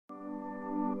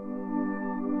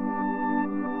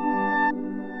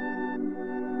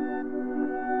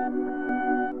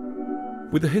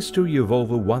With a history of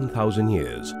over 1,000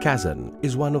 years, Kazan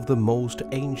is one of the most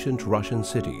ancient Russian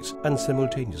cities and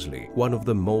simultaneously one of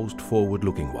the most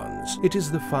forward-looking ones. It is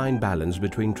the fine balance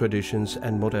between traditions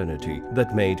and modernity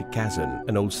that made Kazan,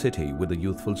 an old city with a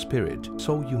youthful spirit,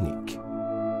 so unique.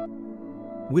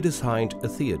 We designed a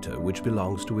theatre which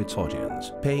belongs to its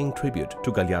audience, paying tribute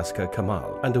to im.Галиасгара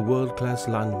Kamal and a world-class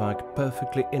landmark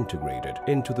perfectly integrated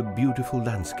into the beautiful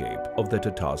landscape of the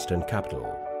Tatarstan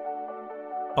capital.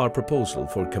 Our proposal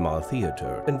for Kamal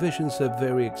Theatre envisions a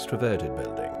very extroverted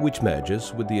building, which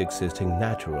merges with the existing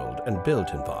natural and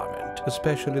built environment,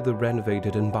 especially the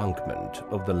renovated embankment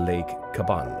of the Lake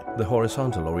Kaban. The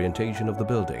horizontal orientation of the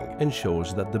building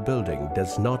ensures that the building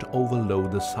does not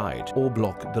overload the site or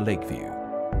block the lake view.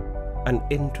 An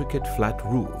intricate flat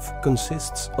roof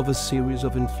consists of a series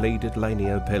of inflated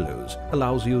linear pillows,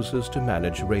 allows users to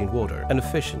manage rainwater and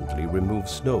efficiently remove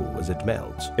snow as it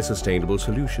melts, a sustainable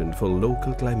solution for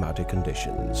local climatic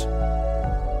conditions.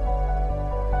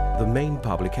 The main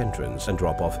public entrance and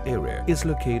drop-off area is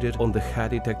located on the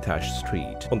Arkhitektur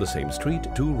Street. On the same street,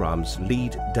 two ramps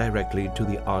lead directly to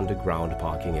the underground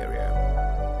parking area.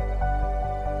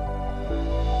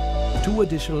 Two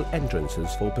additional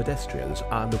entrances for pedestrians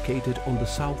are located on the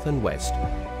south and west,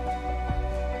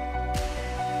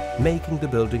 making the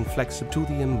building flexible to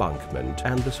the embankment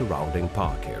and the surrounding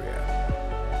park area.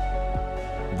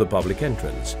 The public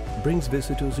entrance brings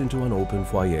visitors into an open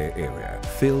foyer area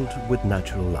filled with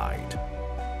natural light,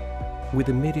 with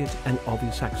immediate and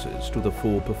obvious access to the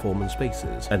 4 performance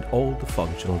spaces and all the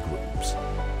functional groups.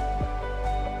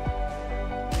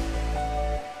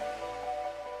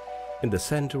 In the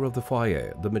center of the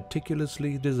foyer, the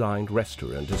meticulously designed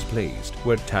restaurant is placed,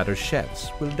 where Tatar chefs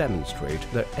will demonstrate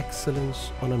their excellence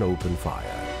on an open fire.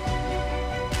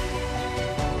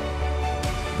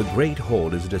 The Great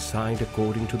Hall is designed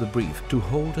according to the brief to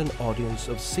hold an audience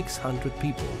of 600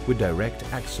 people with direct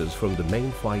access from the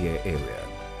main foyer area.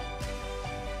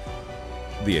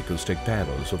 The acoustic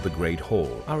panels of the Great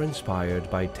Hall are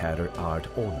inspired by Tatar art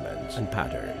ornaments and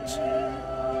patterns.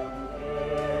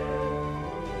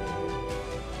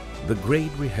 The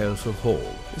Great Rehearsal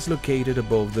Hall is located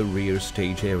above the rear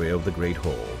stage area of the Great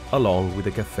Hall. Along with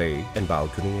a cafe and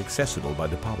balcony accessible by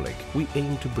the public, we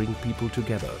aim to bring people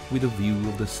together with a view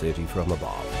of the city from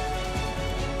above.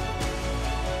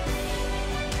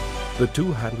 The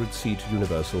 200-seat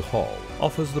Universal Hall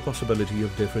offers the possibility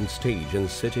of different stage and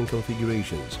sitting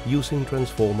configurations using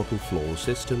transformable floor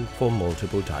system for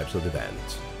multiple types of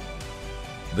events.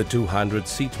 The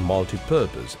 200-seat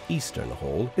multi-purpose Eastern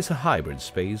Hall is a hybrid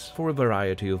space for a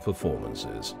variety of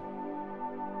performances.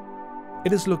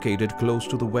 It is located close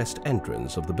to the west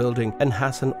entrance of the building and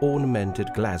has an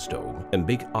ornamented glass dome and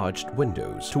big arched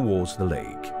windows towards the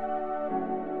lake.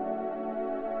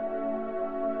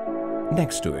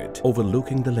 Next to it,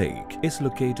 overlooking the lake, is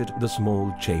located the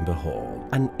small Chamber Hall,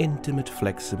 an intimate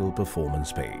flexible performance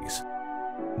space.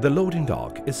 The loading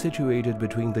dock is situated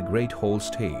between the Great Hall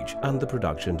stage and the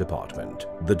production department.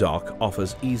 The dock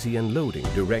offers easy unloading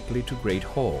directly to Great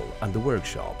Hall and the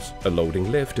workshops. A loading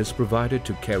lift is provided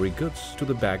to carry goods to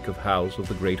the back of house of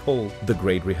the Great Hall, the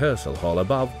Great Rehearsal Hall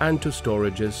above, and to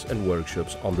storages and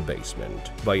workshops on the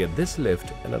basement. Via this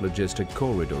lift and a logistic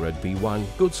corridor at B1,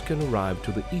 goods can arrive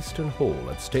to the Eastern Hall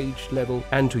at stage level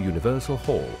and to Universal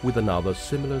Hall with another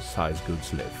similar size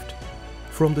goods lift.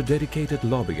 From the dedicated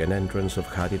lobby and entrance of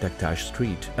Arkhitektur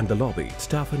Street and the lobby,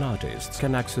 staff and artists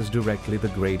can access directly the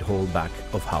Great Hall back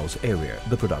of house area,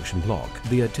 the production block,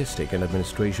 the artistic and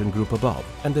administration group above,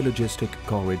 and the logistic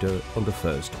corridor on the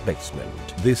first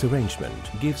basement. This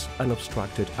arrangement gives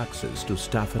unobstructed access to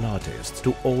staff and artists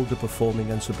to all the performing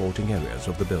and supporting areas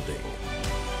of the building.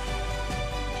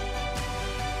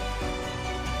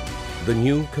 The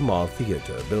new Kamal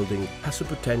Theatre building has the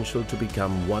potential to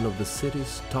become one of the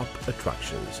city's top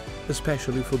attractions,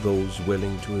 especially for those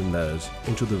willing to immerse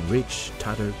into the rich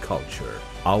Tatar culture.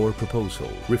 Our proposal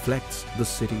reflects the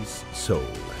city's soul.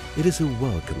 It is a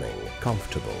welcoming,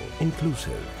 comfortable,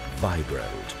 inclusive,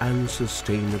 vibrant and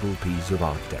sustainable piece of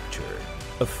architecture.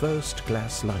 A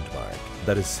first-class landmark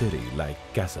that a city like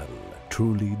Kazan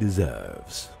truly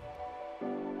deserves.